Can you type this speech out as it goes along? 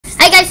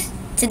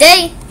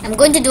Today, I'm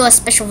going to do a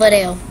special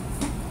video.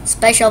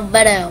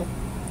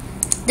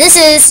 This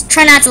is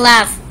try not to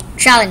laugh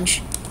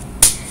challenge.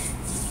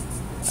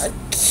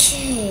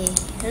 Okay,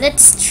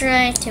 let's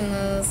try to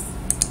move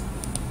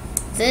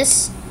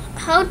this.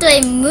 How do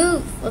I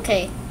move?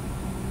 Okay,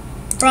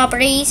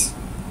 properties,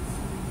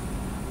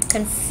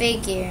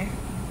 configure.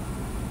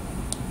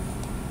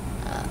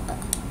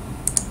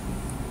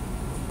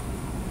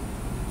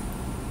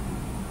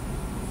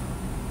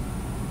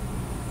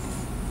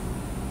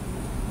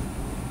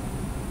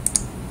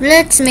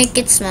 Let's make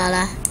it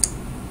smaller.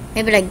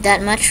 Maybe like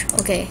that much.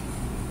 Okay.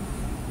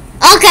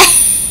 Okay.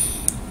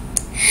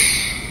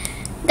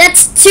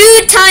 That's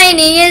too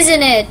tiny,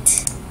 isn't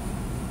it?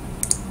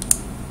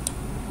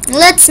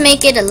 Let's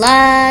make it a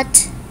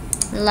lot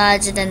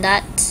larger than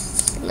that.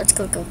 Let's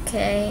click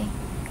OK.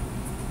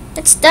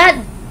 It's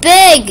that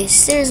big.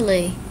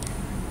 Seriously.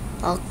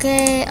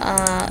 Okay.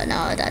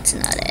 No, that's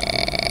not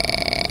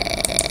it.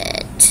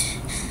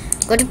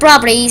 Go to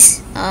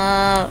properties.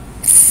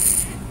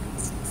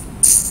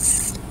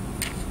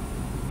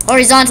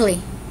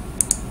 Horizontally,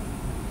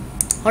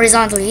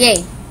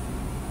 yay.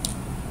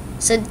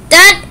 So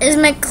that is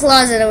my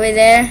closet over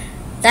there.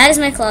 That is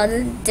my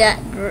closet. That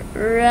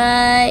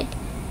right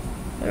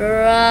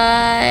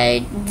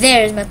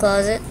there is my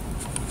closet.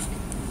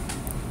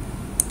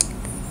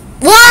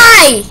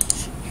 Why?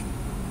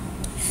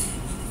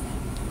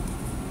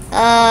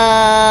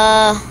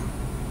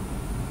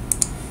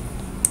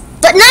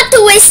 But not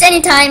to waste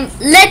any time,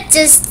 let's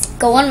just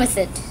go on with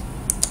it.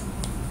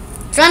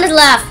 Try not to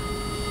laugh.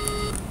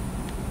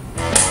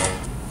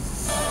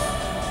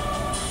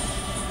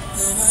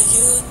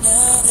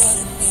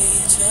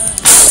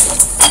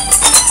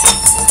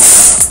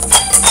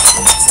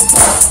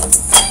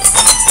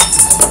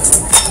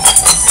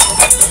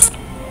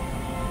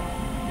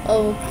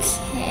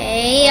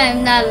 Okay,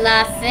 I'm not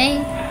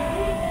laughing.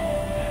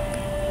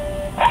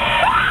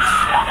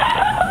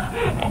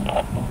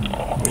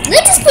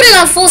 Let's just put it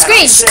on full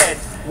screen. Said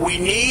we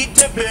need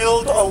to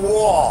build a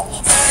wall.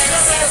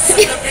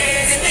 Okay,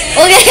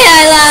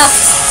 I laughed.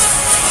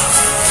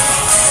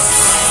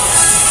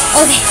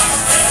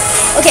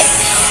 Okay.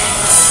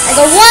 I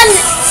got one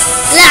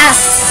laugh.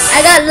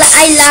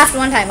 I laughed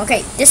one time.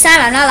 Okay, this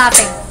time I'm not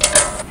laughing.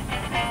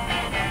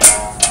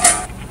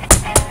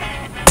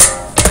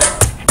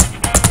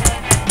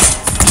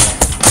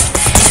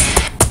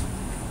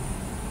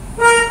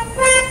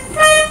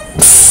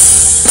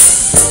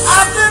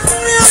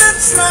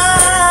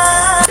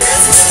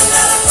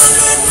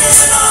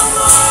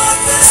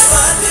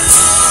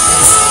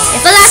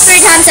 If I laugh 3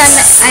 times,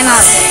 I'm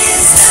out.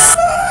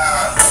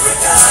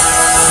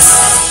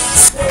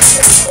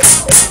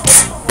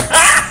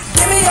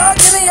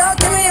 Give me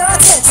your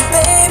attention,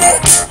 baby.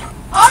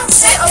 Oh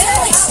shit!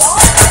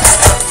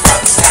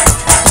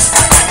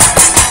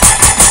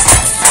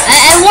 I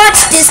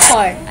watched this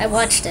part. I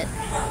watched it.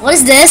 What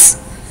is this?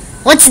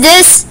 What's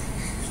this?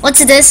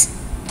 What's this?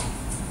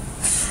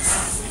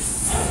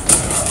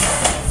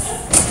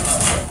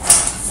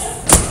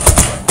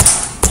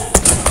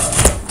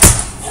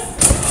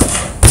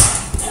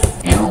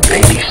 You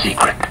baby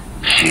secret,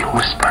 she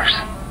whispers,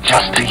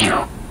 just to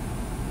you.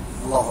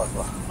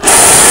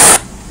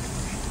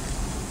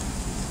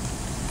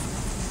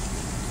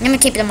 Let me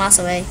keep the mouse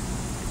away.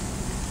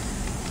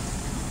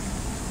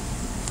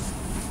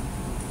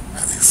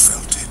 Have you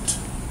felt it?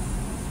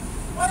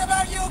 What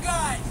about you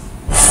guys?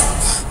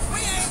 We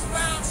ain't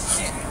found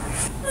shit.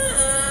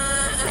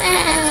 Why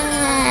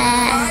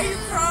are you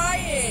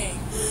crying?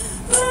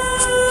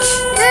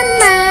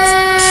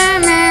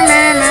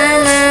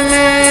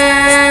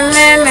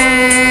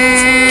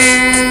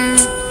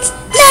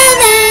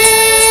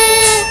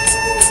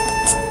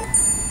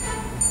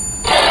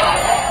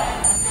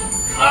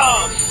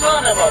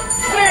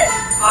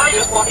 I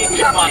just want to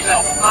kill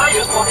myself. I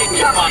just want to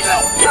kill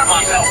myself. Kill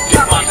myself.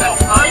 Kill myself.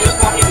 I just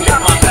want to kill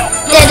myself.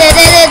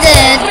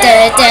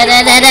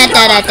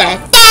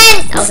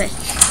 Okay.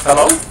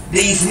 Hello?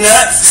 These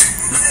nuts?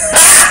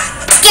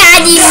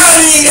 God, you.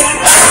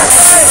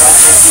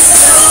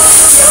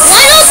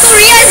 Why no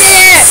Korea's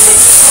in it?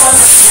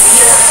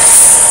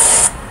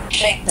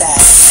 Shake that.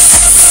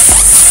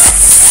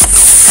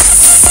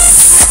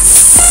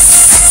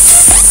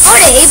 How are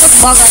they able to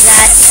walk like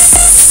that?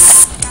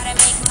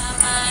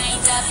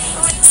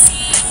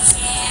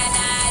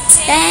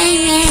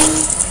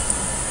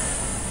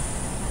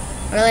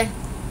 Really?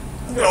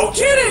 No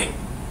kidding!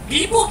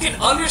 People can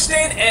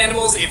understand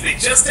animals if they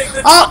just take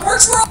the Oh.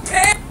 works for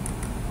okay.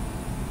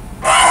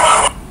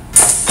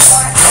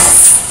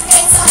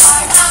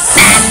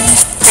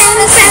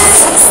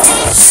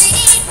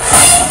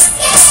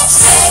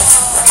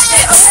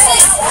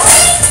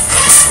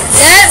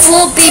 That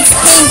will be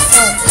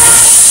painful.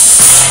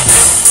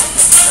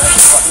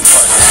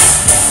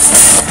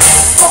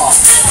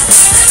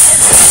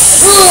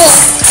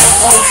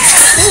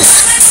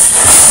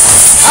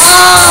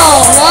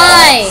 Oh,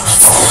 why?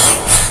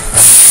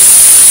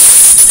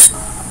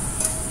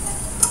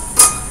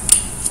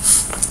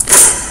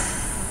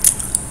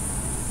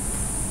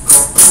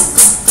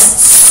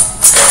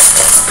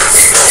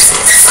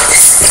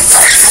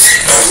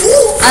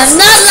 I'm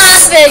not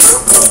laughing.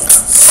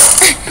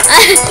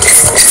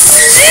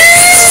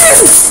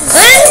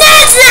 I'm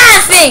not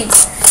laughing.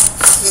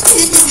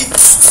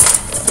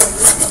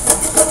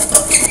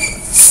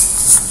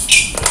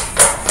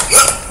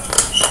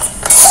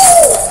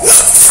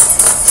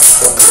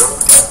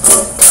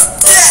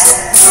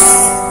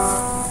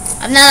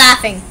 I'm not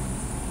laughing.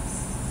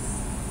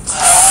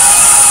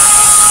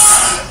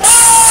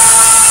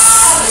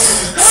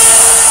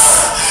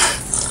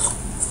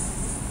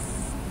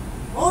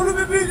 Oh le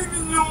bébé, il est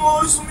mignon,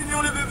 oh, ils sont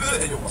mignons les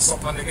bébés. Hey, on sort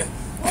pas les gars.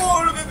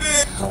 Oh le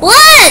bébé.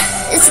 What?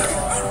 It's...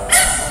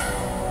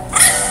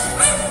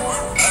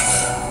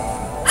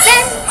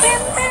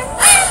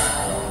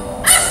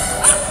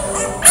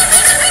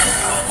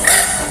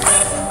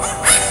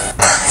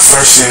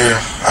 First year,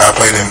 I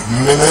played in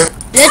minute.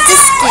 Let's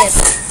just skip.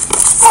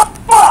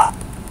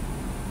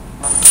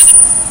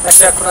 Tak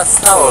się akurat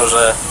stało,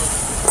 że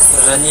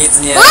nic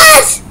nie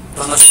What?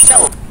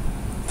 ponosiło,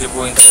 gdzie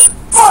było internet.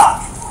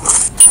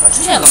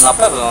 Znaczy nie, no na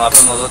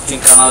pewno z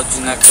odcinka na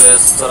odcinek to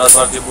jest coraz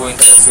bardziej było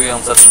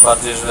interesujące, tym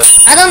bardziej, że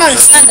I don't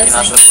understand odcinki this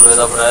nasze thing. były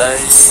dobre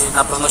i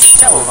na pewno się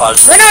chciało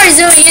walczyć. When are we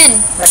zooming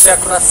in? Tak się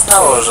akurat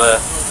stało, że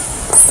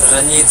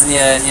nic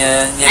nie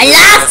I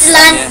laughed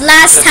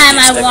last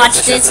time I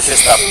watched it. co się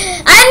stało.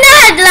 I'm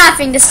not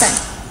laughing this time.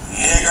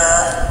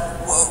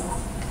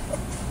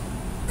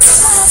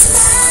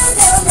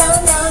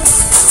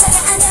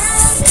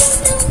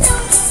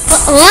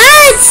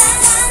 What?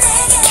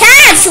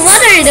 Cats,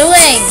 what are you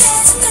doing?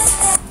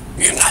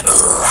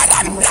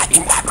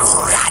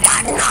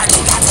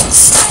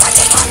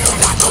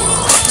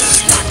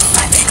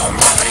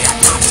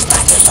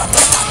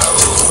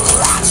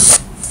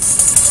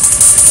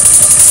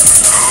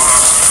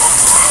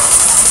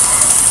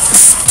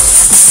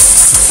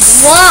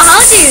 Whoa,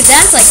 how do you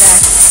dance like that?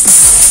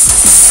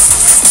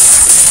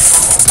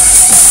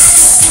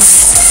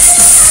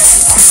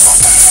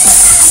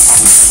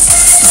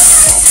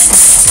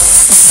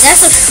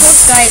 That's a short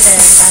guy there,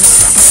 man.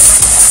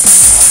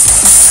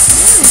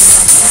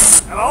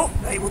 Hello?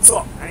 Hey, what's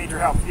up? I need your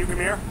help. You come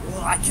here?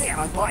 Well, I can't.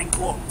 I'm buying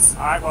clothes.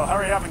 Alright, well,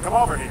 hurry up and come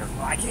over here.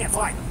 Well, I can't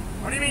find them.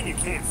 What do you mean you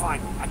can't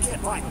find them? I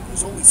can't find them.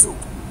 There's only soup.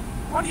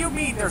 What do you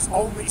mean there's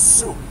only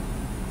soup?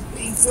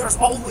 Means there's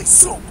only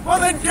soup. Well,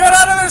 then get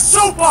out of the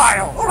soup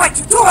aisle! Alright,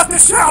 you don't have to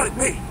shout at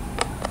me!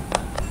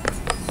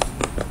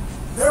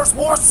 There's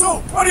more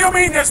soup! What do you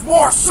mean there's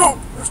more soup?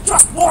 There's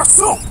just more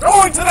soup!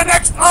 Go into the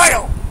next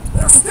aisle!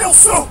 There's still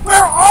soup!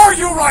 Where are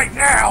you right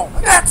now?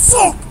 I'm at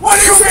soup! What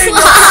do you mean you're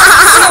at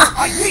soup?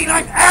 I mean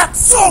I'm at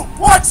soup!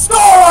 What store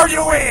are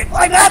you in?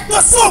 I'm at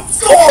the soup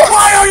store!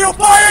 Why are you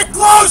buying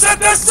clothes at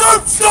the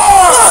soup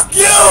store? Fuck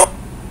you!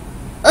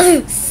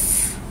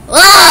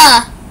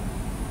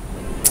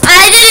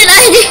 I did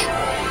it!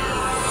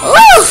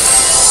 Woo!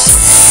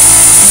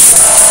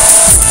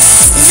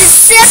 This is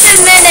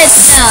 7 minutes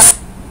now.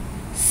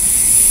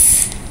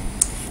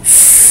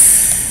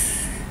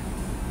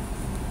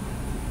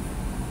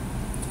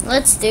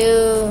 Let's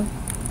do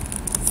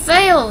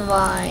fail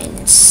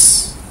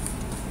vines.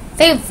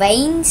 Fail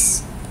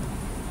vines?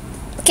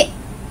 Okay,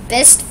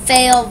 best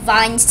fail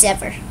vines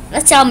ever.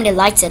 Let's see how many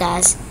likes it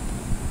has.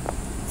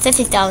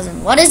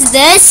 50,000. What is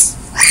this?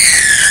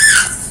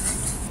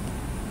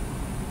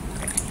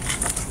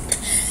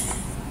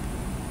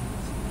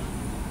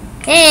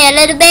 Hey,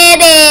 little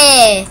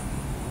baby!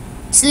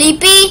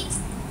 Sleepy?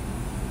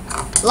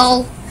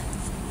 Lol.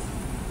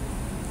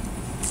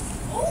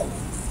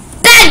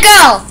 Bad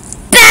girl!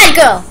 Bad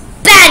girl!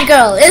 Bad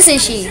girl, isn't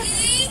she?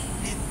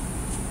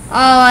 Oh,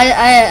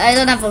 I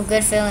don't have a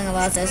good feeling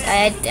about this.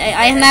 I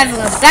am having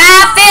a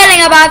bad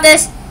feeling about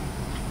this.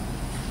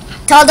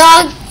 Tall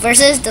dog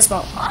versus the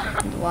small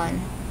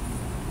one.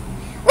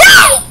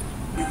 Whee!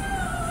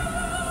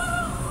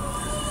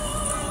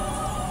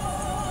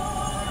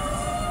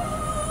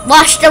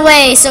 Washed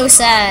away, so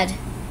sad.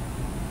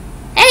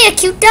 Hey, a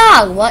cute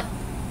dog. What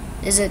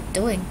is it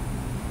doing?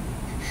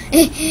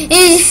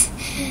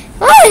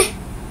 What?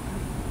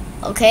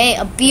 Okay,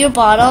 a beer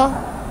bottle.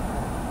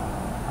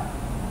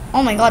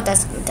 Oh my god,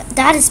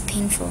 that is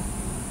painful.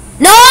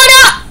 No,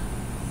 no!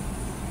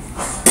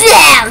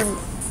 Bam!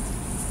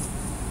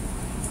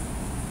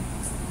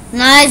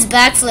 Nice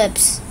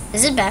backflips.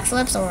 Is it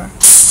backflips or?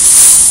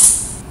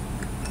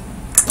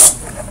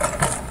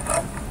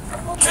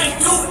 Can't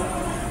do it!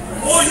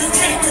 Or you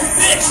can't do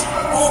this!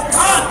 Or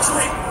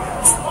concrete!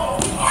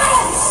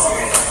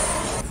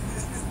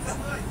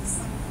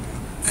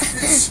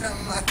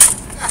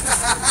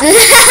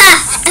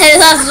 I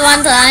lost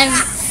one time.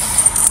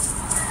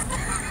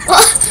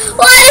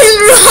 What is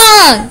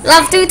wrong?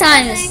 Love 2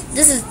 times.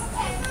 This is.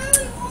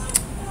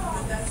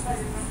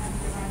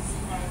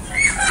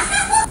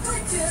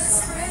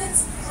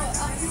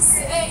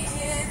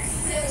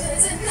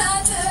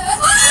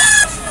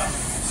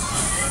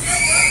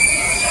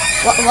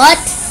 What?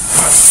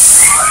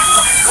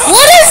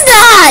 What is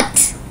that?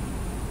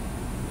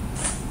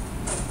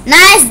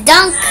 Nice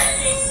dunk.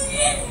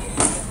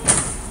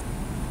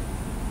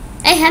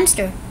 Hey,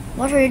 hamster.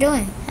 What are you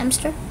doing,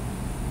 hamster?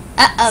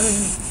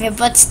 Your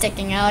butt's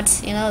sticking out.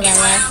 You know that,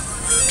 right?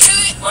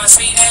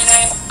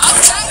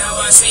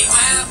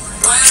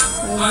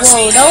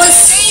 Whoa, that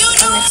was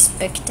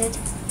unexpected.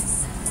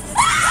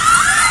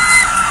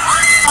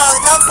 Oh,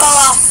 don't fall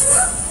off.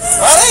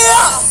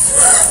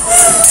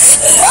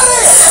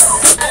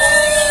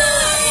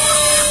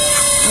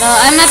 No,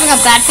 I'm having a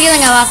bad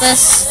feeling about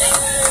this.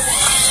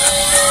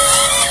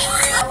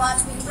 Now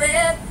watch me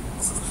whip.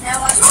 Now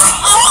watch me.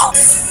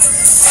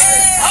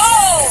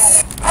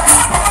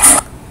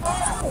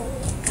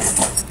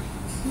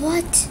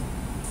 What?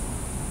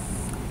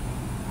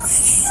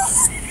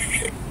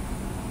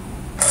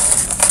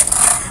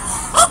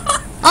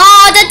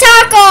 Oh, the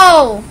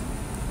taco!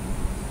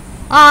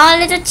 Oh,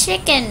 little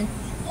chicken.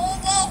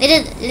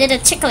 Little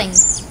chickling.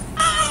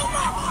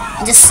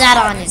 Just sat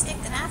on it.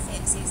 Stick the knife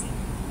in, Susie.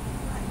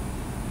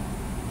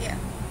 Yeah.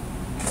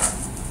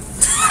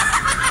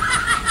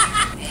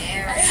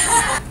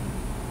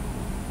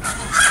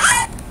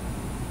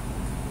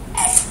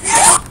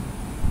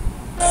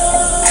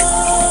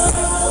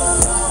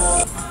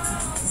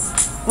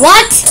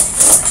 What?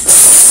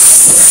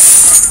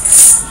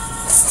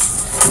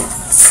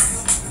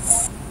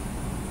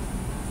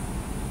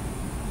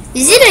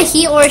 Is it a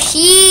he or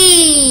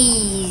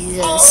she?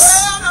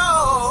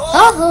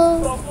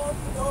 Oh.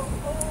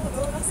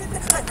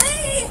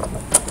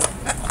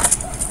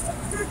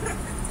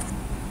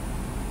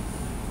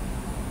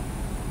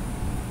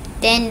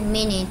 10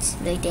 minutes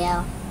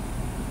later.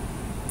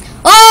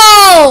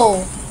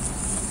 Oh!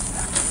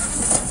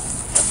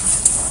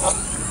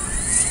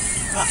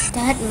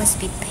 That must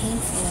be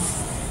painful.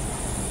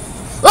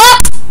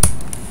 Oh!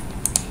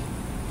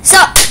 So,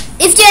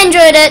 if you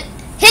enjoyed it,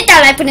 hit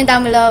that like button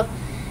down below.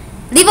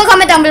 Leave a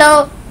comment down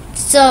below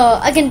so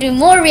I can do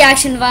more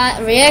reaction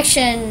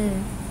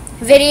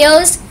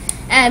videos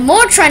and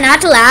more try not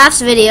to laughs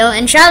video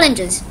and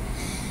challenges.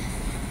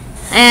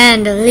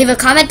 And leave a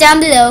comment down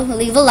below,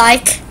 leave a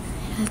like.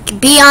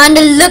 Be on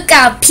the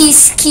lookout,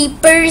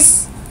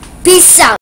 peacekeepers. Peace out.